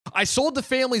I sold the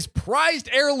family's prized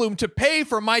heirloom to pay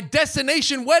for my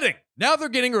destination wedding. Now they're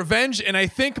getting revenge, and I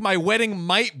think my wedding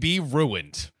might be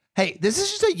ruined. Hey, this is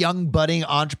just a young budding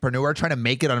entrepreneur trying to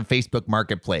make it on Facebook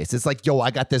Marketplace. It's like, yo, I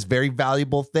got this very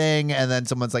valuable thing. And then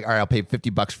someone's like, all right, I'll pay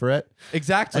 $50 for it.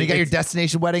 Exactly. And you got your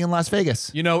destination wedding in Las Vegas.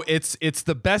 You know, it's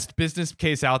the best business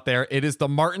case out there. It is the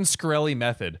Martin Shkreli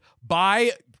method.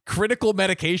 Buy critical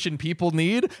medication people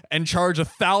need and charge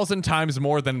 1,000 times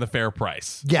more than the fair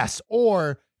price. Yes.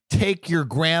 Or take your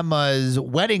grandma's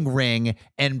wedding ring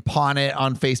and pawn it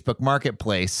on Facebook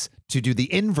Marketplace to do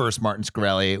the inverse Martin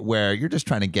Shkreli, where you're just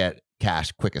trying to get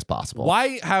cash quick as possible.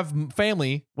 Why have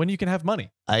family when you can have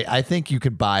money? I think you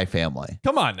could buy family.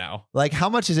 Come on now. Like, how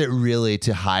much is it really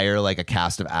to hire like a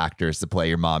cast of actors to play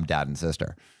your mom, dad, and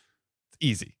sister?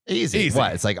 Easy.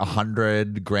 What? It's like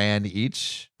 $100,000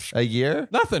 each a year?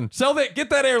 Nothing. Sell that.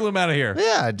 Get that heirloom out of here.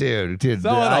 Yeah, dude. Sell it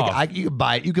off.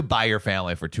 You could buy your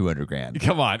family for $200,000.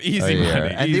 Come on, easy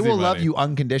money. And they will love you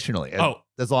unconditionally.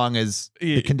 As long as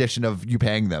the condition of you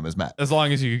paying them is met. As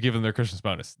long as you give them their Christmas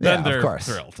bonus, then they're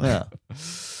thrilled. Yeah.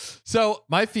 So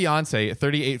my fiance,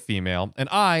 38 female, and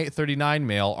I, 39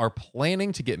 male, are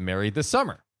planning to get married this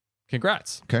summer.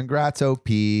 Congrats, OP.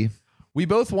 We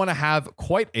both want to have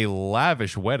quite a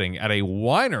lavish wedding at a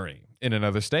winery in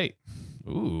another state.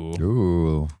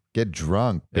 Ooh. Get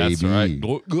drunk, baby. That's right.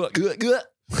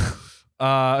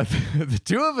 The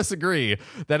two of us agree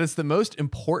that it's the most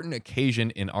important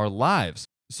occasion in our lives,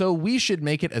 so we should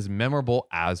make it as memorable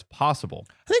as possible.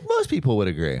 I think most people would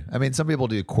agree. I mean, some people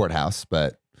do courthouse,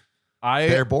 but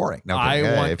they're boring. No,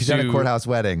 if you've done a courthouse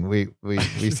wedding, we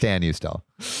stand you still.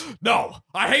 No,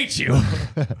 I hate you.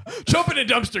 Jump in a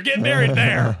dumpster, get married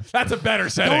there. That's a better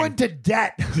setting. Go into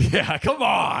debt. Yeah, come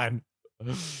on.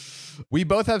 We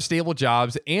both have stable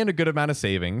jobs and a good amount of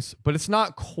savings, but it's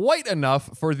not quite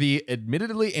enough for the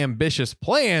admittedly ambitious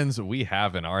plans we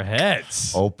have in our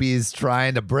heads. Opie's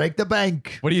trying to break the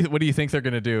bank. What do you think they're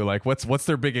gonna do? Like, what's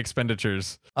their big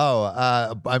expenditures?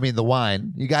 I mean, the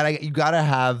wine. You gotta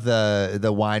have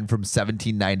the wine from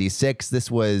 1796. This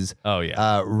was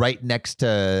right next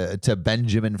to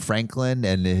Benjamin Franklin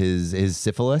and his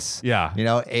syphilis. Yeah, you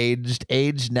know,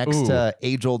 aged next to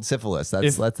age-old syphilis.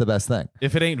 That's the best thing.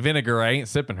 If it ain't vinegar, I ain't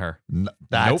sipping her.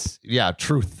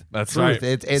 Truth. That's truth. Right.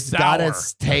 It's gotta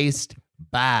taste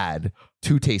bad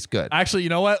to taste good. Actually, you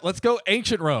know what? Let's go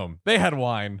ancient Rome. They had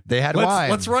wine.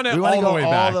 Let's run it all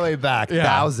the way back. Yeah.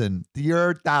 1000. The year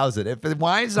 1000. If the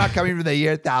wine's not coming from the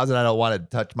year 1000, I don't want to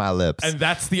touch my lips. And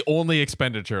that's the only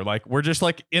expenditure. Like, we're just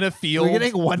like in a field. We're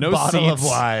getting one bottle of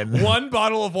wine. One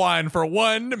bottle of wine for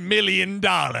 $1 million.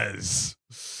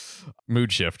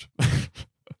 Mood shift.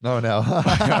 Oh no.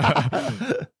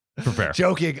 Prepare.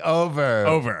 Joking over.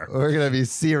 We're going to be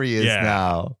serious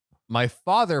now. My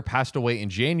father passed away in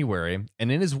January,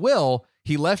 and in his will,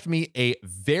 he left me a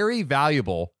very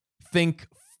valuable, think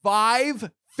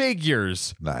 5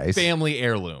 figures, family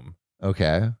heirloom.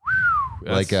 Okay.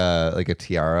 Like a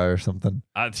tiara or something?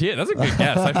 Yeah, that's a good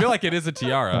guess. I feel like it is a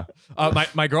tiara.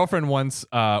 My girlfriend once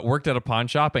worked at a pawn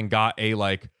shop and got a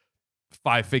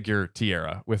 5-figure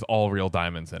tiara with all real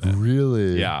diamonds in it.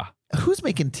 Really? Yeah. Who's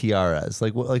making tiaras?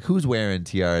 Like who's wearing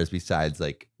tiaras besides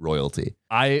like royalty?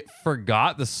 I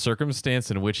forgot the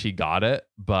circumstance in which he got it,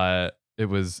 but it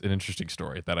was an interesting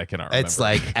story that I cannot remember. It's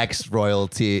like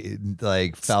ex-royalty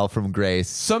fell from grace.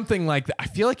 Something like that. I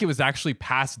feel like it was actually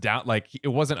passed down. Like, it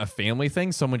wasn't a family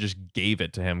thing. Someone just gave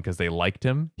it to him because they liked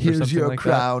him. Here's your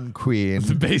crown, queen.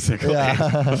 Basically.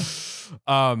 Yeah.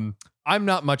 I'm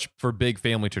not much for big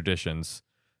family traditions.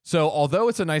 So although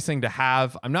it's a nice thing to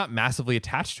have, I'm not massively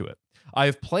attached to it. I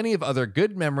have plenty of other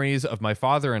good memories of my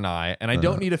father and I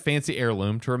don't need a fancy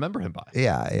heirloom to remember him by.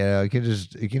 Yeah, you can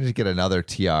just get another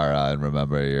tiara and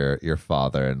remember your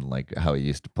father and like how he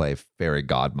used to play fairy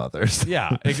godmothers.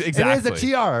 Yeah, exactly. It is a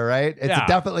tiara, right? It's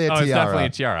definitely a tiara. It's definitely a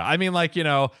tiara. I mean,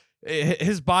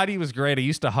 his body was great. I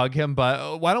used to hug him,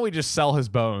 but why don't we just sell his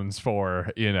bones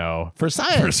for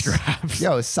science? For scraps?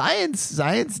 Yo,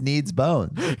 science needs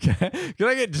bones. Can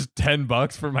I get just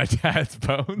 $10 for my dad's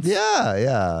bones?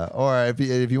 Yeah. Or if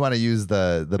you want to use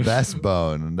the best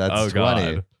bone, that's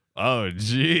 20. God. Oh,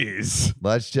 geez.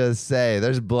 Let's just say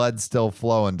there's blood still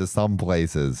flowing to some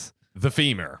places. The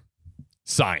femur.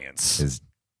 Science. Is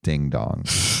ding dong.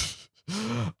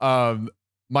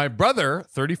 My brother,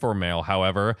 34 male,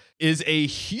 however, is a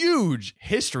huge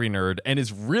history nerd and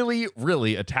is really,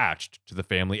 really attached to the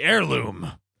family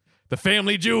heirloom. The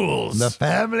family jewels. The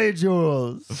family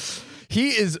jewels.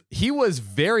 He was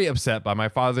very upset by my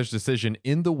father's decision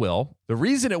in the will. The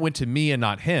reason it went to me and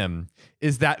not him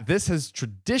is that this has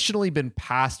traditionally been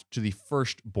passed to the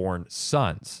firstborn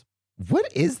sons.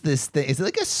 What is this thing? Is it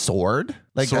like a sword?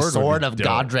 Like Sword a sword would of be dope.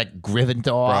 Godric Gryffindor?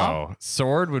 Bro,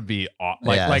 sword would be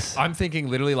like I'm thinking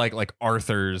literally like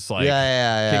Arthur's King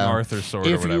Arthur's sword or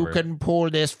If whatever. you can pull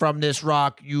this from this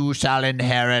rock, you shall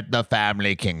inherit the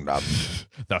family kingdom.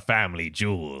 The family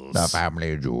jewels. The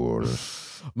family jewels.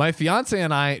 My fiance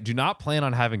and I do not plan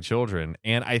on having children,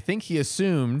 and I think he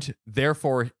assumed,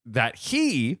 therefore, that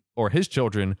he or his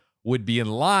children would be in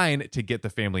line to get the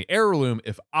family heirloom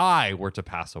if I were to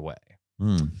pass away.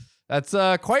 That's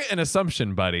quite an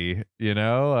assumption, buddy. You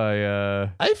know,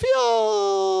 I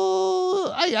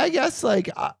feel, I guess, like,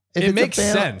 if it makes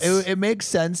sense. It makes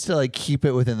sense to like keep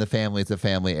it within the family. It's a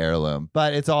family heirloom,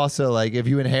 but it's also like if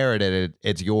you inherit it,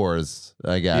 it's yours,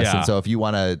 I guess. Yeah. And so if you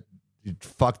want to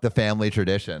fuck the family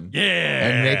tradition,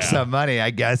 and make some money, I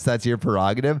guess that's your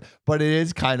prerogative. But it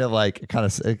is kind of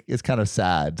it's kind of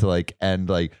sad to like end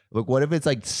like, look, what if it's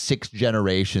like 6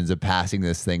 generations of passing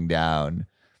this thing down,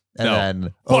 and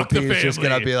then fuck OP the is just family.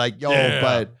 gonna be like,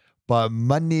 yo, but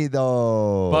money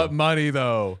though. But money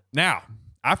though. Now,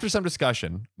 after some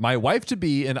discussion, my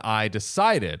wife-to-be and I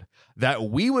decided that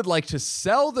we would like to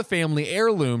sell the family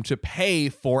heirloom to pay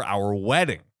for our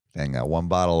wedding. Dang, got 1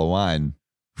 bottle of wine.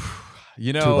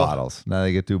 You know, 2 bottles. Now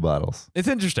they get 2 bottles. It's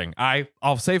interesting.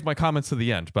 I'll save my comments to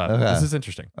the end, but Okay. this is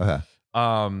interesting. Okay.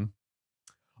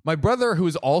 My brother, who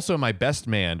is also my best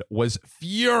man, was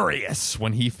furious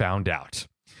when he found out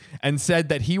and said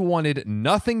that he wanted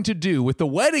nothing to do with the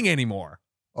wedding anymore.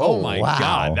 Oh my wow.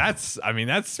 God. That's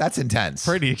intense.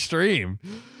 pretty extreme.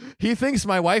 He thinks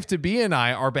my wife-to-be and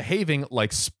I are behaving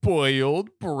like spoiled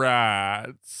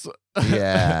brats.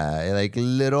 Yeah, like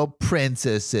little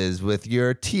princesses with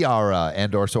your tiara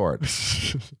and or sword.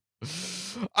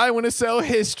 I want to sell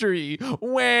history.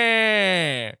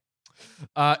 Wah.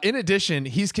 In addition,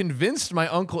 he's convinced my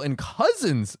uncle and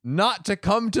cousins not to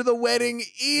come to the wedding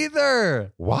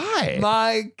either. Why?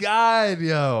 My God,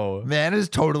 yo. Man is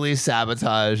totally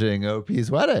sabotaging OP's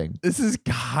wedding. This is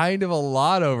kind of a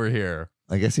lot over here.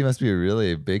 I guess he must be a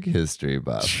really big history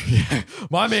buff.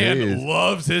 My man Jeez.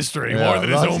 loves history more than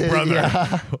his own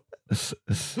brother.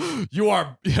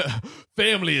 Yeah.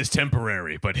 Family is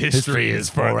temporary, but history is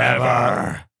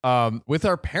forever. With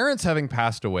our parents having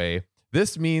passed away,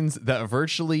 this means that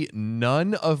virtually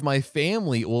none of my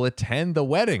family will attend the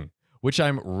wedding, which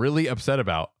I'm really upset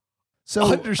about. So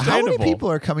how Understandable. many people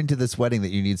are coming to this wedding that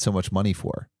you need so much money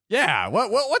for? Yeah,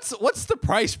 what's the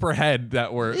price per head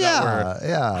that we're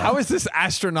Yeah. How is this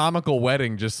astronomical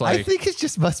wedding just like? I think it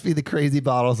just must be the crazy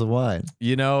bottles of wine.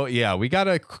 You know, yeah, we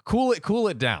gotta cool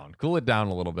it down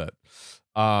a little bit.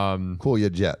 Cool your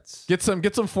jets. Get some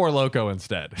Four Loko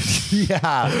instead.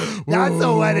 Yeah, that's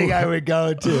the wedding I would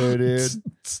go to, dude.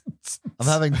 I'm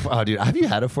having. Oh, dude, have you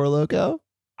had a Four Loko?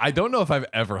 I don't know if I've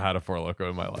ever had a Four Loko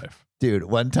in my life. Dude,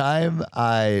 one time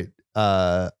I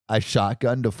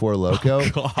shotgunned a Four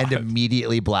Loko and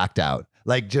immediately blacked out.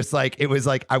 Like, just like, it was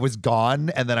like I was gone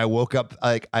and then I woke up,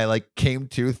 like I like came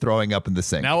to throwing up in the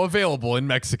sink. Now available in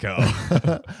Mexico.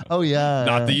 Oh, yeah.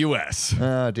 Not the US.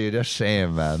 Oh, dude, a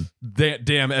shame, man.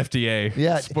 Damn FDA.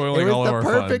 Yeah, Spoiling it was all of our the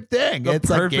perfect thing. The It's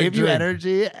like perfect gave you drink.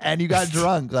 energy and you got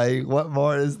drunk. Like, what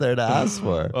more is there to ask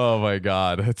for? Oh my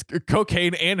God. It's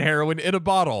cocaine and heroin in a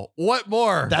bottle. What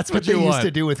more? That's what you they used want?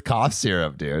 to do with cough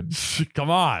syrup, dude.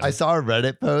 Come on. I saw a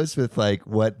Reddit post with like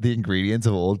what the ingredients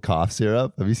of old cough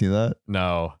syrup. Have you seen that?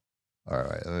 No. All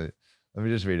right, let me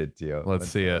just read it to you. Let's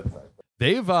see it.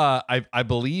 They've I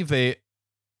believe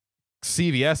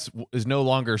CVS is no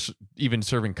longer even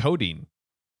serving codeine.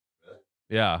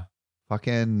 Yeah.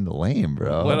 Fucking lame,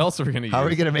 bro. What else are we gonna use? How are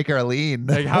we gonna make our lean?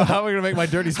 Like, how am I gonna make my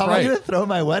dirty How am I Sprite? gonna throw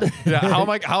my wedding? Yeah, how am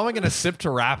I gonna sip to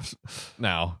rap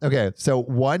now? Okay, so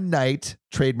one night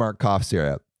trademark cough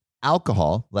syrup,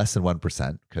 alcohol less than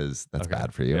 1% because that's Okay.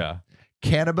 bad for you. Yeah.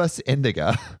 Cannabis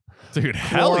indica, Dude,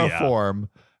 hell yeah. chloroform,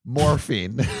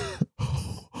 morphine.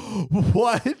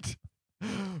 What?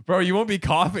 Bro, you won't be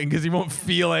coughing because you won't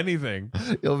feel anything.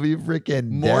 You'll be freaking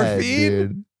Morphine? dead,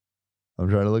 dude. I'm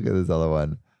trying to look at this other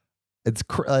one. It's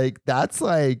like that's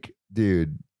like,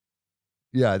 dude.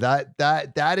 Yeah,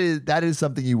 that is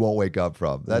something you won't wake up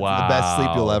from. That's the best sleep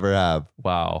you'll ever have.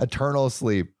 Wow. Eternal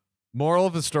sleep. Moral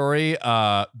of the story,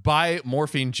 buy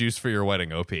morphine juice for your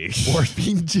wedding, OP.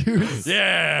 Morphine juice.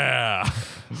 Yeah.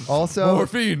 Also,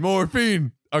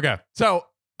 Morphine. Okay. So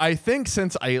I think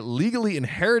since I legally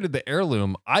inherited the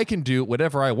heirloom, I can do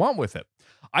whatever I want with it.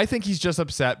 I think he's just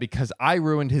upset because I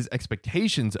ruined his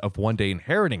expectations of one day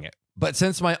inheriting it. But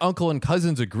since my uncle and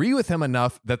cousins agree with him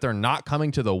enough that they're not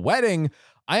coming to the wedding,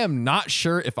 I am not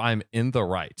sure if I'm in the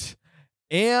right.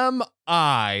 Am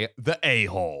I the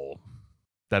a-hole?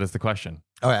 That is the question.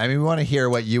 All right. I mean, we want to hear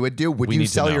what you would do. Would you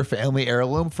sell your family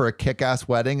heirloom for a kick-ass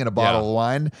wedding and a bottle of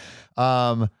wine?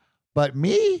 But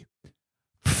me,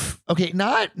 okay,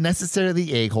 not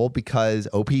necessarily a-hole because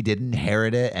OP didn't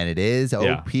inherit it and it is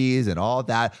OP's and all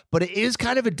that. But it is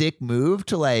kind of a dick move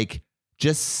to like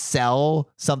just sell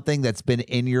something that's been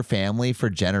in your family for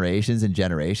generations and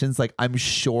generations. Like, I'm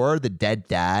sure the dead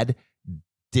dad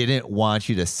didn't want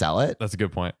you to sell it. That's a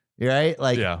good point. Right?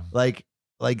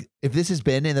 Like if this has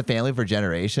been in the family for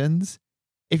generations,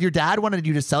 if your dad wanted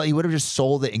you to sell it, he would have just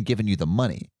sold it and given you the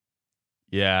money.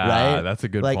 Yeah, right? That's a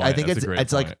good point. point. I think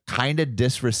it's like kind of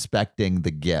disrespecting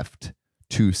the gift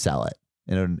to sell it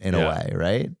in a way,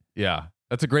 right? Yeah,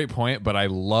 that's a great point, but I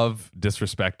love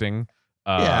disrespecting.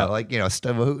 Like,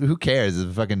 stuff. Who cares? There's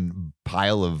a fucking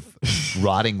pile of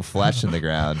rotting flesh in the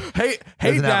ground. Hey,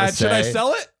 Dad, should I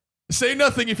sell it? Say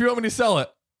nothing if you want me to sell it.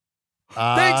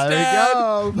 Thanks, Dad. There you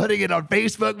go. Putting it on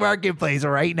Facebook Marketplace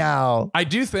right now. I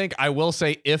do think, I will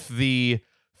say, if the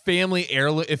family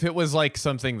heirloom, if it was like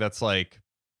something that's like,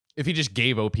 if he just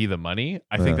gave OP the money,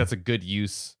 I think that's a good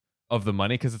use of the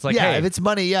money, because it's like, hey, if it's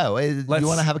money, you want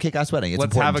to have a kick-ass wedding.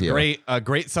 Let's have a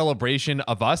great celebration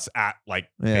of us at like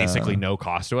basically no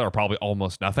cost to it, or probably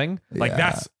almost nothing. Like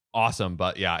that's awesome.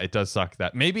 But yeah, it does suck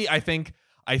that maybe I think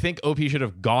OP should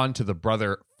have gone to the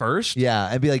brother first. Yeah,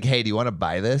 and be like, hey, do you want to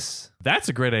buy this? That's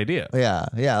a great idea. Yeah.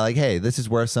 Like, hey, this is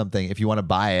worth something. If you want to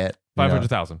buy it,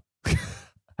 500,000.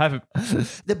 Have it.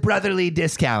 The brotherly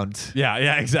discount.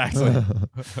 Yeah, exactly.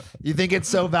 You think it's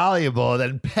so valuable,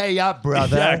 then pay up,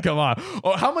 brother. Yeah, come on.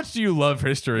 Oh, how much do you love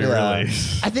history, really?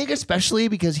 I think especially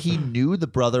because he knew the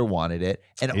brother wanted it,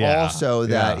 and also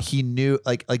that he knew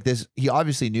like this. He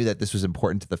obviously knew that this was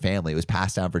important to the family. It was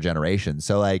passed down for generations.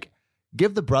 So like,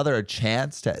 give the brother a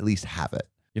chance to at least have it.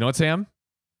 You know what, Sam?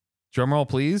 Drumroll,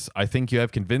 please. I think you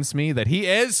have convinced me that he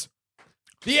is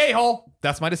the a-hole.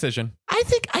 That's my decision. I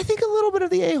think a little bit of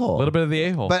the a-hole. A little bit of the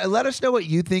a-hole. But let us know what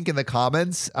you think in the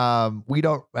comments. We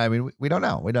don't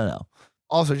know.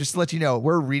 Also, just to let you know,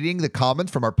 we're reading the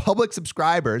comments from our public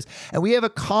subscribers, and we have a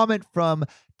comment from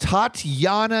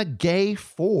Tatiana Gay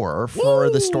 4 for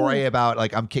the story about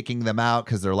like, I'm kicking them out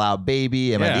because they're loud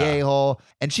baby. Am I the a-hole?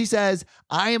 And she says,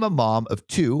 I am a mom of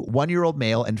 2 1-year-old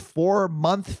male and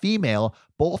 4-month female.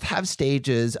 Both have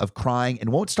stages of crying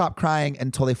and won't stop crying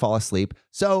until they fall asleep.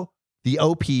 So the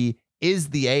OP is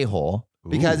the a-hole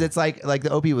because it's like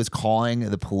the OP was calling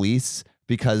the police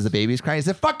because the baby's crying. It's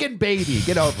a fucking baby.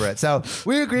 Get over it. So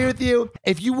we agree with you.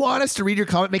 If you want us to read your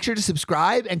comment, make sure to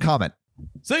subscribe and comment.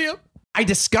 See you. I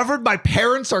discovered my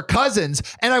parents are cousins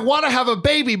and I want to have a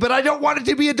baby, but I don't want it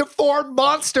to be a deformed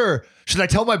monster. Should I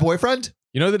tell my boyfriend?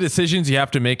 You know the decisions you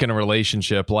have to make in a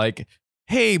relationship, like,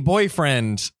 hey,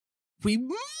 boyfriend, we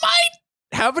might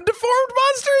have a deformed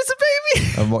monster as a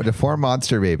baby. A deformed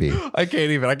monster baby. I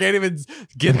can't even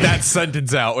get that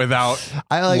sentence out without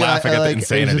laughing at the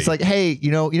insanity. It's just like, hey,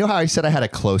 you know how I said I had a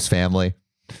close family?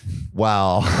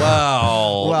 Well,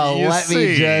 let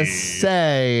me just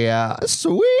say,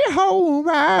 sweet home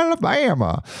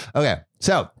Alabama. Okay,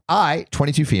 so I,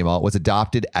 22 female, was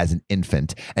adopted as an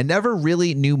infant and never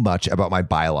really knew much about my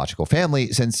biological family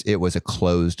since it was a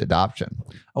closed adoption.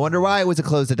 I wonder why it was a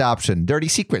closed adoption. Dirty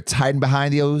secrets hiding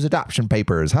behind those adoption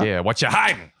papers, huh? Yeah, what you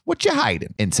hiding? What you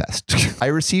hiding? Incest. I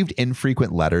received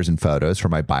infrequent letters and photos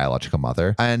from my biological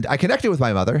mother, and I connected with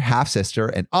my mother, half-sister,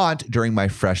 and aunt during my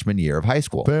freshman year of high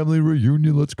school. Family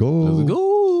reunion, let's go. Let's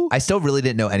go. I still really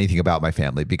didn't know anything about my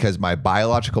family because my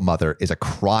biological mother is a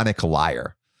chronic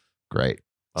liar. Great.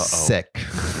 Sick.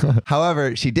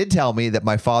 However, she did tell me that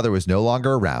my father was no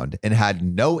longer around and had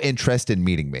no interest in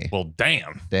meeting me. Well,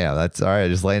 damn, that's all right.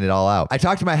 Just laying it all out. I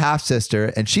talked to my half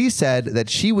sister and she said that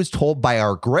she was told by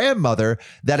our grandmother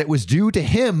that it was due to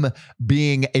him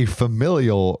being a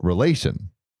familial relation.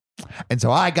 And so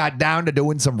I got down to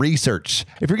doing some research.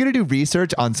 If you're going to do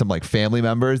research on some like family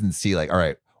members and see like, all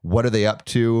right, what are they up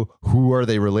to? Who are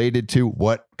they related to?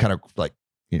 What kind of like,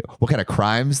 what kind of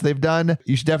crimes they've done,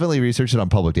 you should definitely research it on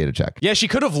public data check. Yeah, she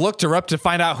could have looked her up to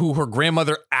find out who her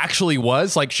grandmother actually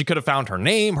was. Like, she could have found her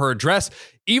name, her address.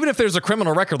 Even if there's a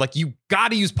criminal record, like, you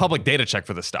got to use public data check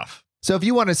for this stuff. So if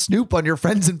you want to snoop on your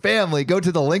friends and family, go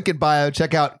to the link in bio,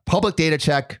 check out public data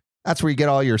check. That's where you get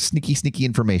all your sneaky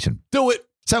information. Do it.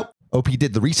 So OP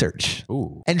did the research.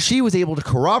 Ooh. And she was able to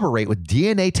corroborate with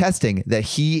DNA testing that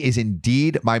he is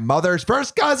indeed my mother's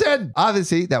first cousin.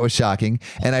 Obviously, that was shocking.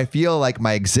 And I feel like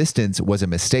my existence was a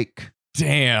mistake.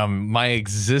 Damn, my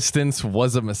existence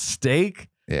was a mistake?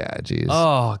 Yeah, geez.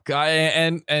 Oh, God.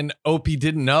 And OP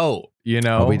didn't know,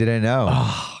 OP didn't know.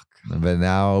 Oh, God. But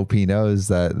now OP knows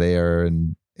that they are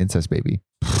an incest baby.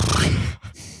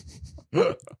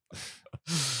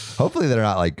 Hopefully they're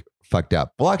not like fucked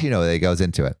up. Well, actually, no, it goes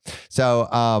into it. So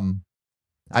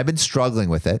I've been struggling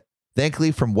with it.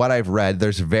 Thankfully, from what I've read,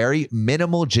 there's very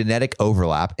minimal genetic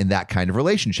overlap in that kind of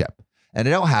relationship. And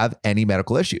I don't have any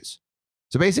medical issues.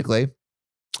 So basically,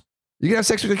 you can have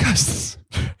sex with your cousins.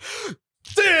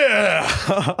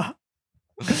 Yeah.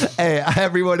 Hey,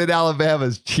 everyone in Alabama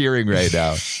is cheering right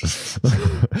now.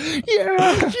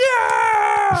 Yeah.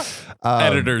 Yeah.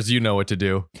 Editors, you know what to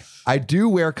do. I do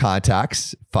wear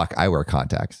contacts. Fuck, I wear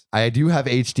contacts. I do have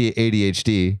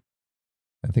ADHD.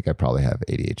 I think I probably have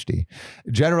ADHD.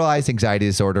 Generalized anxiety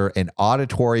disorder and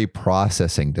auditory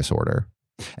processing disorder.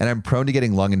 And I'm prone to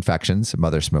getting lung infections.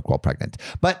 Mother smoked while pregnant.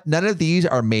 But none of these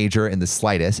are major in the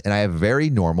slightest. And I have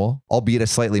very normal, albeit a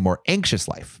slightly more anxious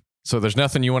life. So there's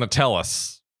nothing you want to tell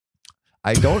us.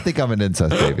 I don't think I'm an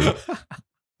incest baby.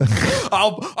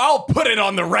 I'll put it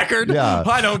on the record. Yeah.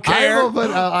 I don't care.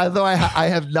 Although I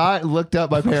have not looked up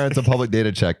my parents' a public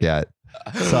data check yet.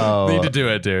 So need to do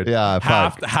it, dude. Yeah,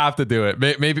 have to do it.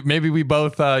 Maybe we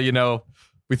both,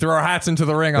 we throw our hats into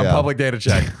the ring on public data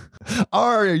check.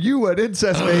 Are you an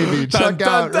incest baby? Check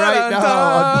out right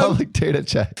now on public data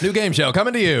check. New game show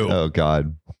coming to you. Oh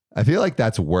God, I feel like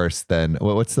that's worse than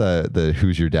what's the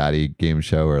Who's Your Daddy game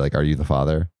show, or like Are You the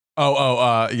Father?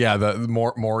 Yeah, the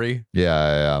Maury.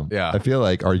 Yeah. I feel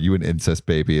like Are You an Incest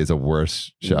Baby is a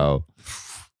worse show.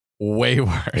 Way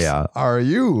worse. Yeah. Are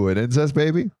you an incest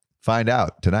baby? Find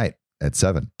out tonight at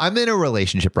 7. I'm in a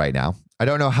relationship right now. I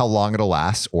don't know how long it'll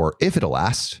last or if it'll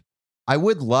last. I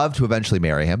would love to eventually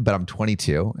marry him, but I'm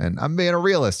 22 and I'm being a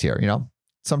realist here.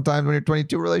 Sometimes when you're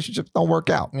 22, relationships don't work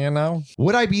out.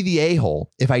 Would I be the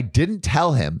a-hole if I didn't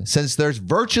tell him, since there's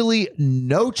virtually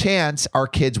no chance our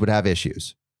kids would have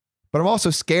issues? But I'm also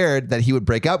scared that he would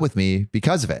break up with me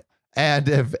because of it.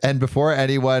 And before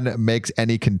anyone makes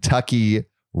any Kentucky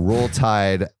Roll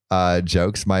Tide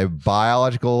jokes, my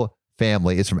biological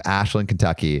family is from Ashland,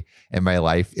 Kentucky, and my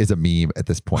life is a meme at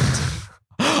this point.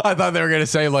 I thought they were going to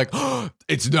say like, oh,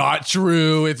 it's not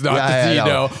true. It's not,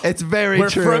 it's very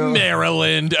true. We're from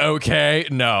Maryland. Okay.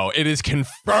 No, it is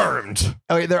confirmed.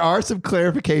 Okay. There are some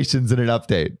clarifications in an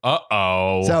update.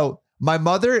 Uh-oh. So my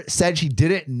mother said she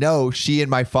didn't know she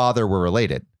and my father were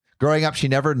related. Growing up, she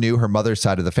never knew her mother's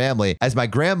side of the family, as my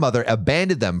grandmother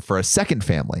abandoned them for a second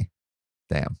family.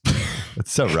 Damn.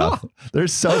 It's so rough.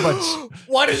 There's so much.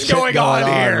 What is going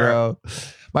on here? Bro.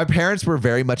 My parents were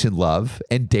very much in love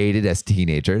and dated as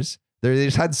teenagers. They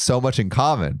just had so much in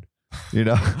common,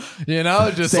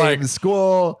 just same like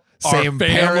school, same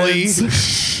families,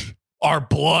 parents. Our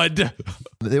blood.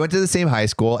 They went to the same high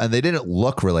school and they didn't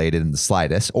look related in the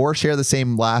slightest or share the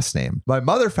same last name. My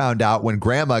mother found out when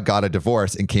grandma got a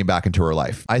divorce and came back into her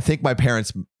life. I think my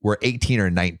parents were 18 or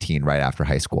 19 right after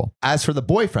high school. As for the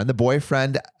boyfriend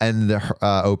and the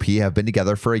OP have been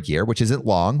together for a year, which isn't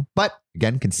long, but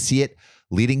again, can see it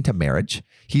leading to marriage.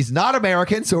 He's not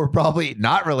American, so we're probably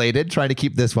not related, trying to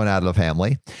keep this one out of the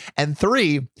family. And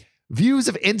 3, views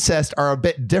of incest are a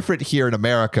bit different here in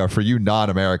America for you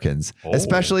non-Americans,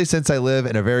 especially since I live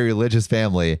in a very religious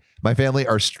family. My family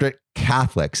are strict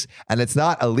Catholics, and it's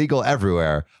not illegal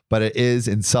everywhere, but it is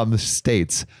in some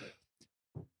states.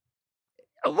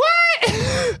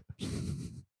 What?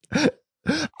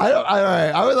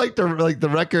 I would like the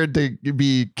record to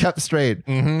be kept straight.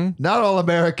 Mm-hmm. Not all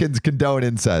Americans condone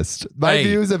incest. My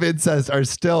views of incest are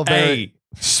still very... Hey,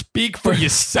 speak for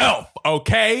yourself,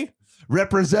 okay?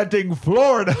 Representing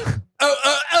Florida.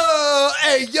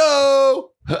 Hey,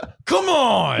 yo. Come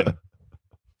on.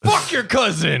 Fuck your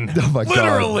cousin. Oh my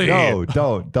Literally. God.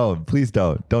 No, don't. Please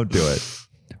don't. Don't do it.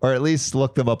 Or at least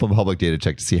look them up on public data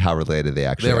check to see how related they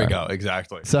actually are. There we go.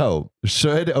 Exactly. So,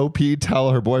 should OP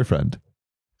tell her boyfriend?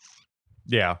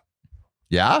 Yeah.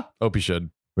 Yeah? OP should.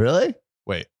 Really?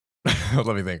 Wait. Let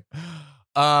me think.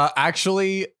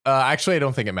 Actually, I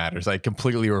don't think it matters. I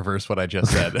completely reversed what I just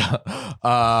said.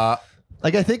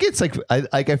 I think it's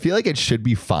I feel like it should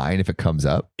be fine if it comes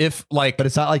up. But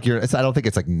it's not like I don't think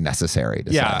it's necessary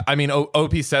to say. I mean,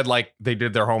 OP said they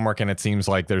did their homework and it seems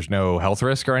like there's no health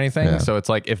risk or anything. Yeah. So it's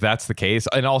if that's the case,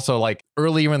 and also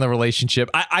earlier in the relationship,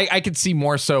 I could see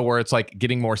more so where it's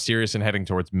getting more serious and heading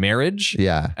towards marriage.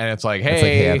 Yeah. And it's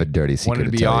hey, I have a dirty secret.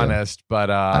 Wanted to be honest,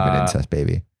 but I'm an incest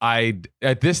baby.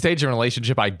 At this stage of a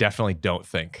relationship, I definitely don't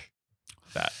think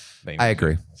that. I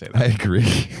agree. Say that. I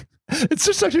agree. It's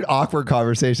just such an awkward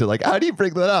conversation. How do you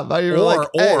bring that up?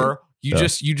 You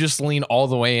just lean all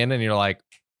the way in and you're like,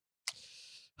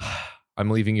 I'm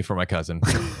leaving you for my cousin.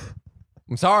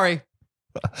 I'm sorry.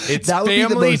 It's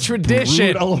family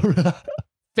tradition.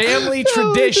 Family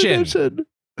tradition.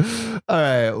 All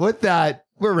right. With that,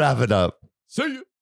 we're wrapping up. See you.